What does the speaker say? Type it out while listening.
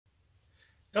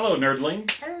Hello,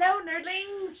 nerdlings. Hello,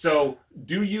 nerdlings! So,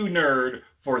 do you nerd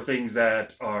for things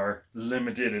that are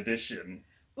limited edition?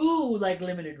 Ooh, like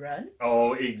limited run?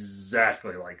 Oh,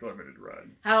 exactly like limited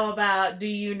run. How about do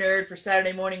you nerd for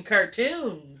Saturday morning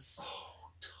cartoons? Oh,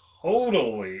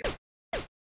 totally.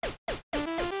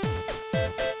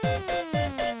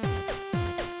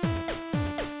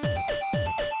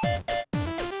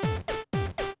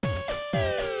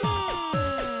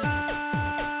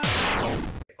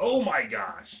 Oh my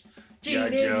gosh. G.I.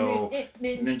 Joe,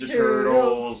 Ninja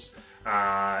Turtles,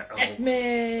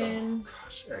 X-Men. oh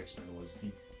gosh, X-Men was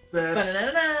the best.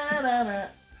 Ba-na-na-na-na-na.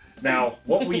 Now,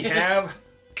 what we have,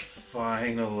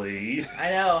 finally.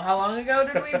 I know. How long ago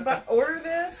did we order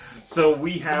this? So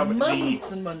we have Months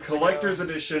the and months collector's ago.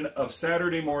 edition of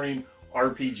Saturday Morning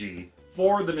RPG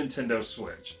for the Nintendo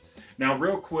Switch. Now,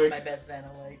 real quick, My best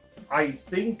Vanillite. I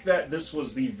think that this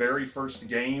was the very first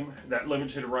game that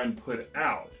Limited Run put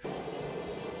out.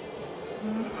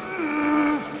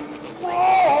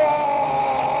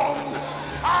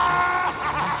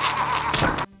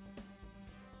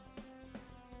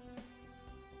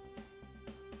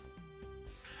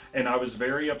 And I was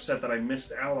very upset that I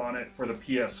missed out on it for the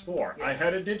PS4. Yes. I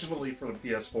had it digitally for the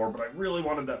PS4, but I really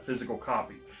wanted that physical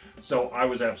copy. So I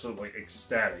was absolutely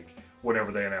ecstatic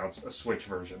whenever they announced a Switch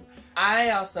version.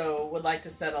 I also would like to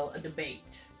settle a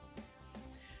debate.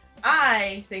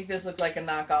 I think this looks like a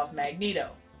knockoff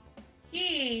Magneto.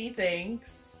 He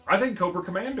thinks... I think Cobra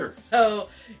Commander. So,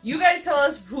 you guys tell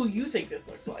us who you think this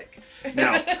looks like.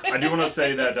 Now, I do want to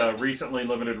say that recently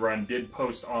Limited Run did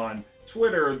post on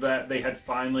Twitter that they had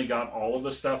finally got all of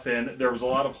the stuff in. There was a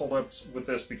lot of holdups with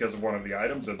this because of one of the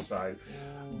items inside,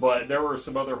 but there were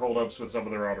some other holdups with some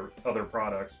of their other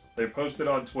products. They posted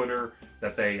on Twitter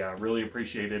that they really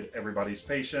appreciated everybody's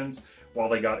patience while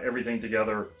they got everything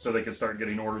together so they could start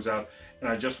getting orders out. And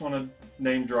I just want to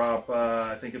name drop,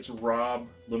 I think it's Rob,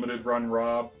 Limited Run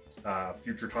Rob.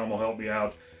 Future Tom will help me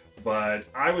out. But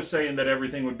I was saying that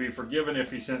everything would be forgiven if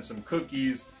he sent some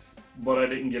cookies, but I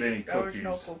didn't get any cookies.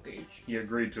 There was no cookies. He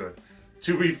agreed to it.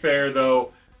 To be fair,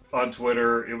 though, on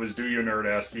Twitter, it was Do You Nerd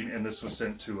asking, and this was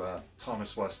sent to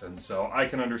Thomas Weston. So I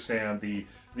can understand the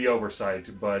oversight,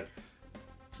 but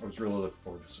I was really looking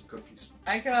forward to some cookies.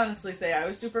 I can honestly say I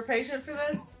was super patient for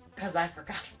this because I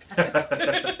forgot about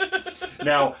it.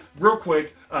 Now, real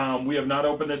quick, we have not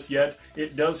opened this yet.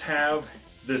 It does have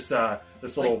this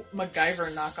this little like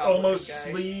MacGyver knockoff almost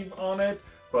guy. sleeve on it.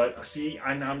 But see,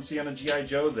 I'm seeing a G.I.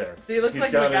 Joe there. See, it looks He's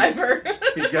like got MacGyver.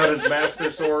 He's got his Master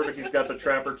Sword. He's got the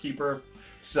Trapper Keeper.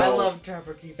 So, I love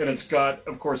Trapper Keeper. and it's got,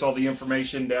 of course, all the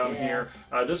information down Yeah.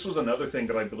 here. This was another thing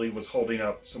that I believe was holding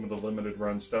up some of the limited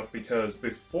run stuff because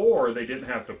before they didn't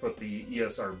have to put the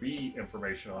ESRB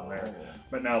information on there,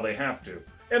 but now they have to.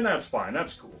 And that's fine.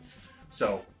 That's cool.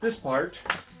 So this part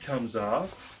comes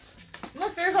off.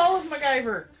 Look, there's all of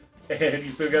MacGyver. And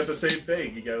you still got the same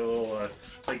thing. You got a little,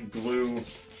 like, glue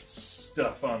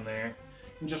stuff on there.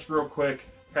 And just real quick,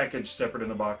 package separate in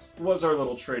the box, was our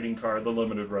little trading card, the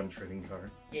limited run trading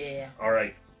card. Yeah.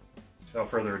 Alright, without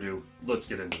further ado, let's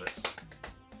get into this.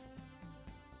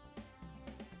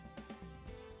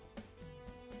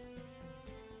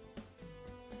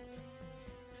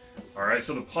 Alright,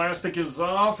 so the plastic is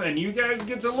off, and you guys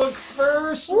get to look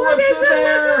first. What What's does in it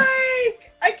there? look like?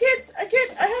 I can't,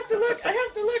 I have to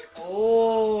look.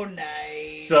 Oh,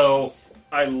 nice. So,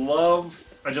 I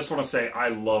just want to say, I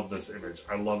love this image.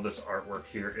 I love this artwork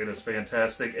here. It is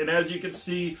fantastic. And as you can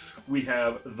see, we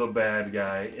have the bad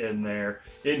guy in there,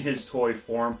 in his toy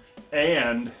form.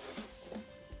 And,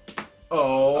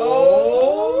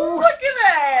 Oh, look at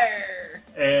there.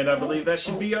 And I believe that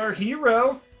should be our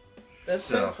hero. That's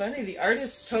so So, funny. The art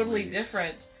is totally sweet.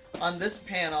 different on this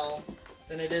panel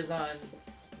than it is on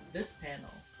this panel.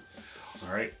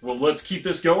 Alright, well, let's keep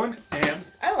this going and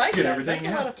I like get that. everything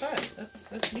That's a lot out. of fun.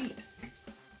 That's neat.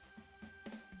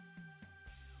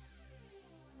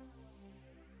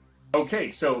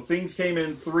 Okay, so things came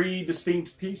in 3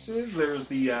 distinct pieces. There's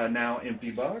the now empty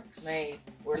box. They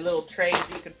were little trays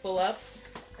you could pull up,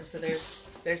 and so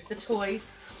there's the toys.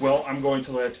 Well, I'm going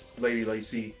to let Lady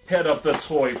Lacey head up the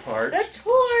toy part. The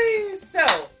toys. So,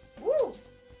 woo,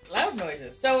 loud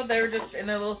noises. So they were just in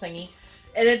their little thingy,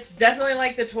 and it's definitely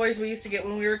like the toys we used to get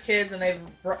when we were kids, and they've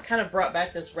kind of brought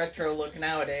back this retro look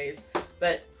nowadays.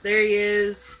 But there he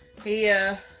is. He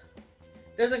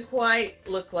doesn't quite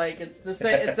look like it's the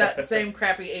same. It's that same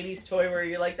crappy '80s toy where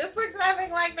you're like, this looks nothing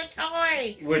like the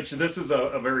toy. Which, this is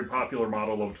a very popular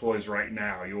model of toys right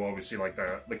now. You always see, like,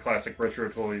 the classic retro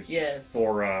toys. Yes.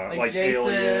 For, like Jason,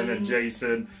 Alien and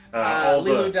Jason. All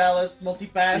Lilo the... Dallas,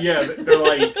 Multipass. Yeah, they're,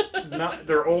 like,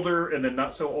 they're older and then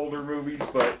not so older movies,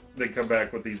 but they come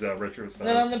back with these retro styles.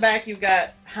 Then on the back, you've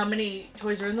got how many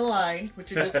toys are in the line,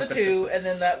 which are just the 2, and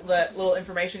then that little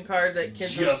information card that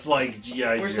kids just like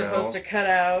G.I. Joe. We're supposed to cut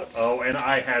out. Oh, and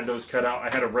I had those cut out. I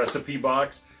had a recipe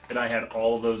box, and I had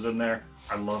all of those in there.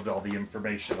 I loved all the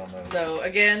information on those. So,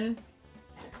 again,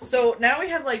 so now we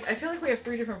have, like, I feel like we have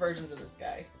 3 different versions of this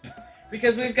guy.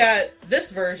 Because we've got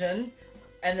this version,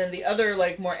 and then the other,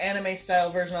 like, more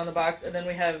anime-style version on the box, and then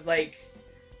we have, like,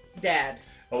 Dad.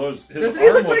 Although his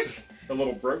arm looks a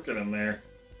little broken in there.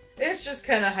 It's just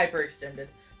kind of hyperextended.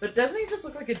 But doesn't he just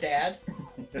look like a dad?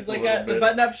 He's like got the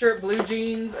button-up shirt, blue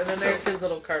jeans, and then there's his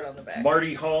little card on the back.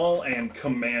 Marty Hall and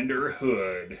Commander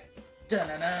Hood.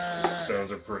 Dun-dun-dun.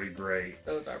 Those are pretty great.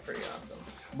 Those are pretty awesome.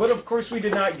 But of course we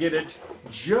did not get it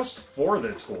just for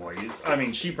the toys. I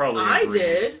mean, she probably I agreed.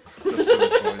 did. Just for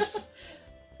the toys.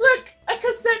 Look, a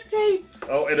cassette tape.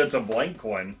 Oh, and it's a blank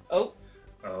one. Oh.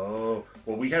 Oh.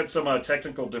 Well, we had some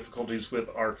technical difficulties with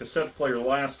our cassette player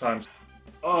last time.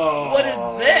 Oh. What is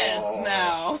this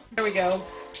now? There we go.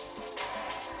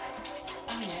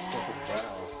 Oh, yeah.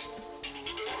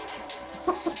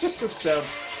 Wow. This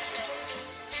sounds...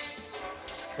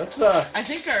 That's, I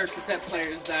think our cassette player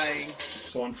is dying.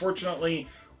 So unfortunately,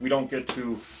 we don't get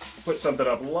to put something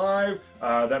up live.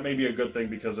 That may be a good thing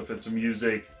because if it's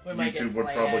music, YouTube would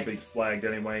probably be flagged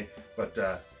anyway.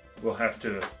 But we'll have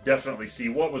to definitely see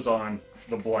what was on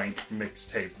the blank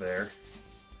mixtape there.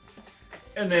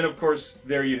 And then, of course,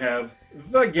 there you have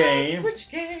the game. Switch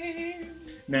game.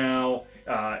 Now,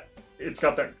 it's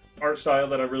got that art style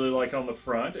that I really like on the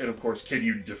front. And, of course, can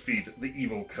you defeat the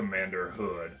evil Commander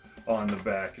Hood on the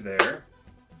back there.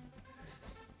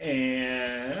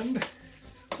 And...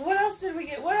 what else did we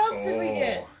get? What else did we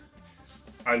get?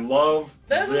 I love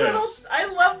this. I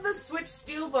love the Switch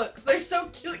Steelbooks. They're so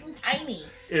cute and tiny.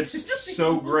 It's just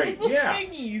so great. Yeah.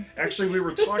 Thingies. Actually, we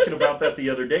were talking about that the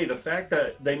other day. The fact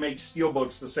that they make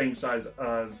Steelbooks the same size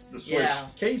as the Switch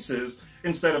cases,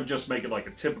 instead of just make it like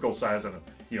a typical size and,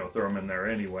 throw them in there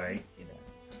anyway.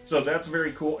 So that's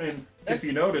very cool. And if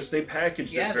you notice, they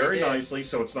packaged it very nicely,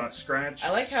 so it's not scratched.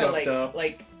 I like how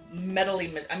like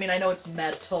metally. I mean, I know it's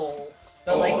metal.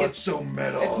 But like it's so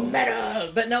metal. It's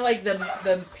metal. But no, like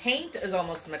the paint is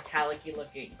almost metallic-y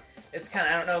looking. It's kind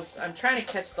of, I don't know, I'm trying to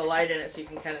catch the light in it so you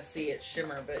can kind of see it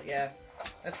shimmer, but yeah,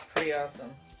 that's pretty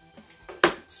awesome.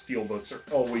 Steelbooks are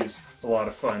always a lot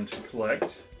of fun to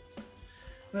collect.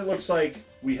 And it looks like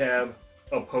we have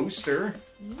a poster,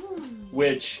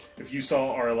 which, if you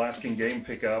saw our Alaskan game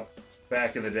pickup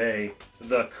back in the day,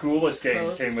 the coolest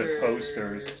games came with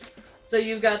posters. So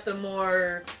you've got the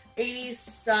more 80s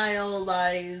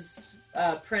stylized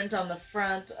print on the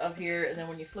front of here, and then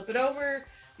when you flip it over,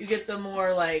 you get the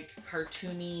more like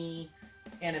cartoony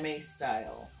anime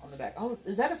style on the back. Oh,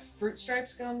 is that a Fruit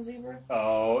Stripes gum zebra?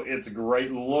 Oh, it's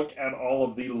great. Look at all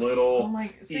of the little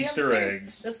Easter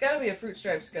eggs. That's got to be a Fruit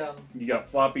Stripes gum. You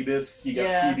got floppy disks, you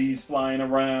got CDs flying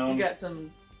around. You got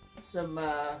some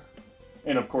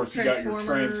and of course you got your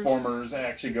Transformers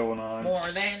actually going on.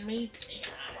 More than me.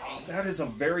 Oh, that is a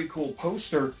very cool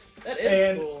poster. That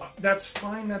is cool. And that's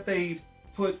fine that they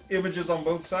put images on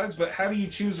both sides, but how do you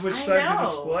choose which side to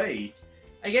display?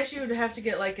 I guess you would have to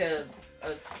get like a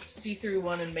see-through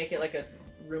one and make it like a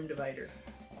room divider.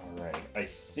 Alright, I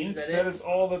think that is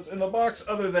all that's in the box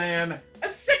other than... a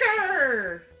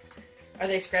sticker! Are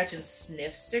they scratch and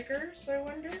sniff stickers, I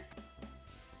wonder?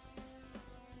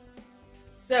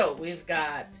 So, we've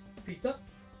got pizza.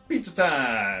 Pizza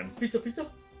time! Pizza, pizza.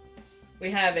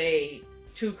 We have a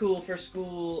Too Cool for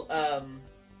School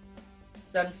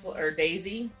sunflower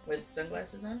daisy with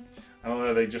sunglasses on. I don't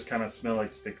know, they just kind of smell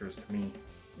like stickers to me.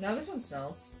 No, this one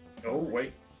smells. Oh,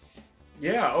 wait.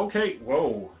 Yeah, okay.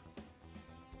 Whoa.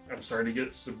 I'm starting to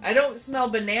get some... I don't smell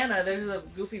banana. There's a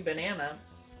goofy banana.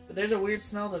 But there's a weird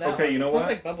smell to that one. Okay, you know what? It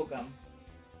smells like bubble gum.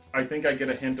 I think I get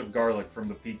a hint of garlic from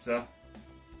the pizza.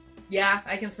 Yeah,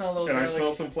 I can smell a little garlic. And I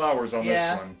smell some flowers on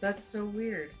this one. Yeah, that's so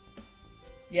weird.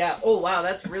 Yeah, oh wow,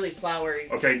 that's really flowery.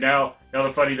 Okay, now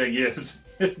the funny thing is,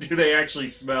 do they actually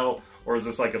smell, or is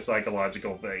this like a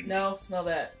psychological thing? No, smell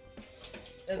that.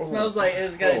 It smells like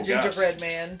it's got a gingerbread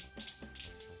man.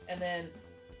 And then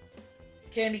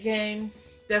candy cane.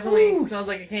 Definitely smells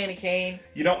like a candy cane.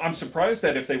 You know, I'm surprised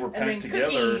that if they were packed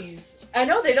together. Cookies. I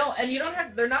know they don't, and you don't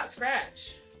have. They're not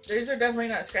scratch. These are definitely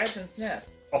not scratch and sniff.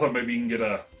 Although maybe you can get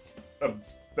a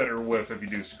better whiff if you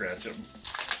do scratch them.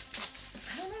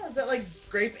 I don't know. Is that like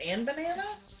grape and banana?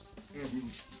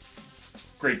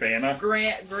 Grape-ana?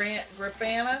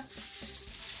 Grape-ana?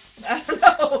 I don't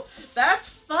know. That's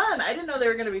fun. I didn't know they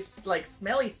were going to be like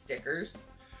smelly stickers.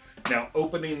 Now,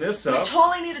 opening this We up.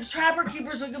 totally need a Trapper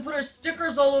Keeper so we can put our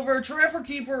stickers all over a Trapper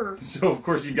Keeper. So, of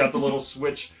course, you've got the little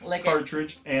Switch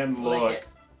cartridge. And look,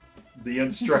 the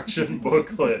instruction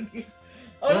booklet.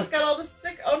 Oh, it's got all the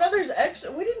Oh, no, there's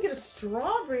extra. We didn't get a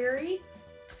strawberry.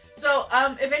 So,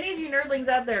 if any of you nerdlings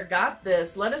out there got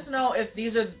this, let us know if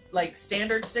these are, like,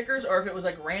 standard stickers or if it was,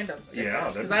 like, random stickers. Yeah,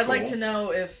 that'd be Because I'd cool. like to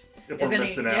know if we're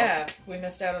missing out. Yeah, if we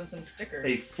missed out on some stickers.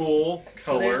 A full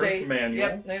color manual.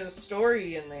 Yep, there's a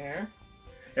story in there.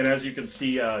 And as you can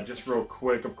see, just real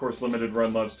quick, of course, Limited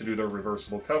Run loves to do their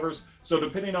reversible covers. So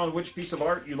depending on which piece of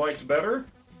art you liked better,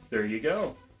 there you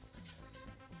go.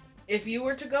 If you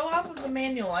were to go off of the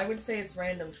manual, I would say it's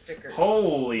random stickers.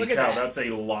 Holy Look at cow, that. that's a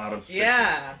lot of stickers.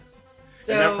 Yeah.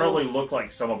 So, and that probably looked like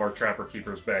some of our Trapper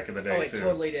Keepers back in the day, it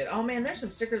totally did. Oh, man, there's some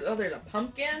stickers. Oh, there's a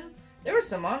pumpkin. There was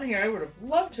some on here I would have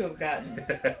loved to have gotten.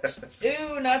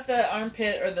 Ooh, not the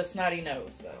armpit or the snotty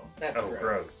nose, though. That's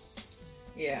gross.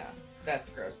 Yeah, that's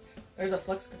gross. There's a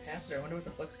flux capacitor. I wonder what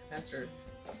the flux capacitor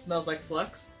smells like.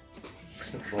 Flux?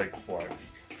 Smells like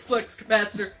flux. Flux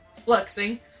capacitor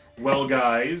fluxing. Well,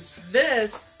 guys,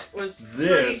 this was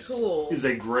pretty cool. This is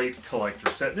a great collector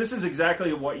set. This is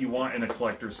exactly what you want in a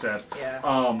collector set.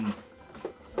 Yeah.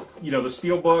 You know, the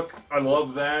Steelbook, I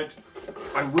love that.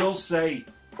 I will say,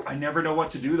 I never know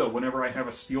what to do, though. Whenever I have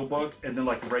a Steelbook and then,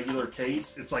 like, a regular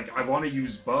case, it's like, I want to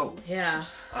use both. Yeah.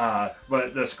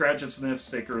 But the Scratch and Sniff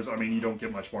stickers, I mean, you don't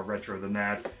get much more retro than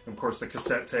that. Of course, the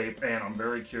cassette tape, and I'm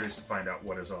very curious to find out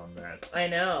what is on that. I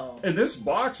know. And this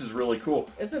box is really cool.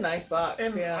 It's a nice box,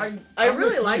 and yeah. I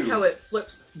really like how it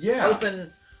flips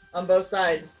open on both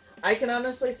sides. I can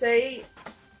honestly say...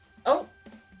 Oh,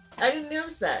 I didn't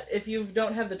notice that. If you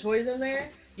don't have the toys in there,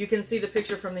 you can see the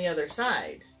picture from the other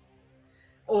side.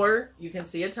 Or you can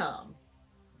see a Tom.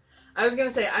 I was going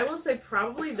to say, I will say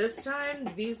probably this time,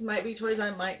 these might be toys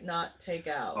I might not take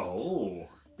out. Oh.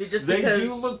 Just they because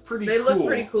do look pretty cool. They look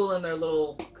pretty cool in their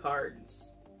little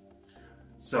cards.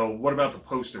 So, what about the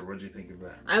poster? What did you think of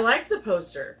that? I like the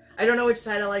poster. I don't know which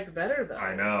side I like better, though.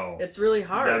 I know. It's really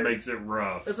hard. That makes it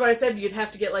rough. That's why I said you'd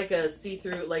have to get like a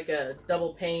see-through, like a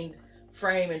double-paned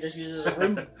frame and just use it as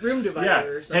a room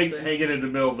divider or something. Hang it in the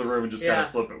middle of the room and just kind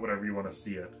of flip it whenever you want to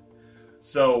see it.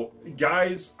 So,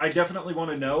 guys, I definitely want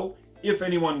to know if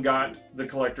anyone got the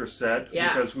collector set,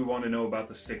 because we want to know about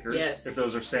the stickers, if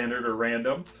those are standard or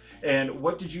random. And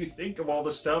what did you think of all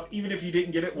the stuff? Even if you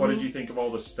didn't get it, what did you think of all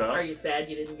the stuff? Are you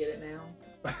sad you didn't get it now?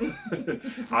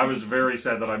 I was very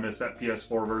sad that I missed that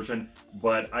PS4 version,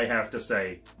 but I have to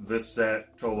say, this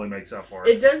set totally makes up for it.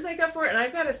 It does make up for it, and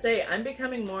I've got to say, I'm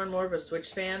becoming more and more of a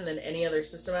Switch fan than any other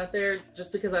system out there,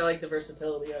 just because I like the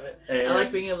versatility of it. And I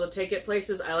like being able to take it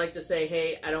places. I like to say,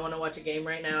 hey, I don't want to watch a game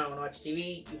right now, I want to watch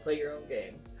TV, you play your own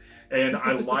game. And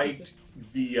I liked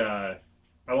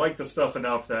the stuff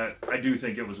enough that I do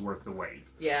think it was worth the wait.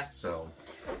 Yeah. So,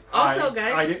 also,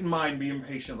 guys, I didn't mind being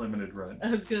patient limited run.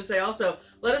 I was gonna say also,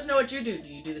 let us know what you do. Do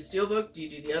you do the Steelbook? Do you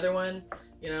do the other one?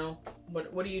 You know,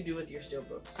 what do you do with your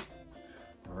Steelbooks?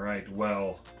 All right.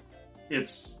 Well,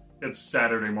 it's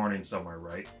Saturday morning somewhere,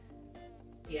 right?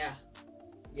 Yeah.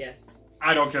 Yes.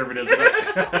 I don't care if it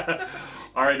is.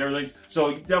 All right, everything.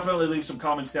 So definitely leave some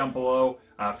comments down below.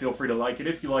 Feel free to like it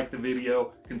if you like the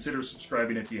video. Consider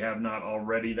subscribing if you have not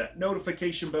already. That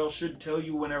notification bell should tell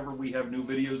you whenever we have new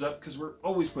videos up, because we're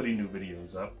always putting new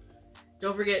videos up.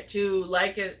 Don't forget to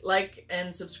like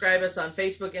and subscribe us on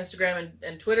Facebook, Instagram,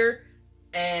 and Twitter.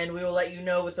 And we will let you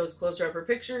know with those closer upper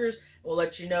pictures. We'll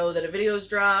let you know that a video's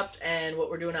dropped and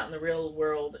what we're doing out in the real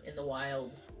world in the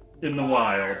wild. In the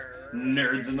wild.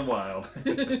 Nerds in the wild.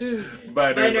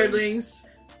 Bye, nerdlings.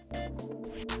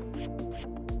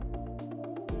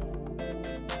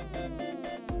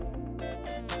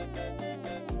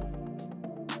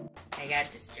 I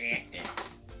got distracted.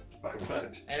 By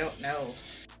what? I don't know.